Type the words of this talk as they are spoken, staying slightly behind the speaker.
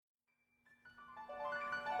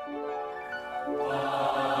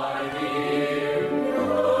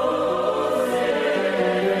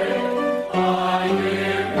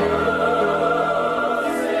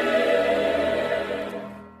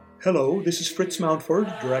Hello, this is Fritz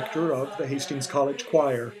Mountford, director of the Hastings College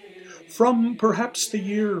Choir. From perhaps the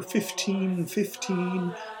year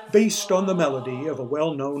 1515, based on the melody of a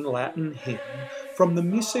well-known Latin hymn, from the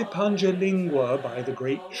Misse Pange Lingua by the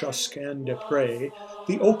great Josquin des Prez,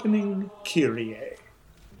 the opening Kyrie.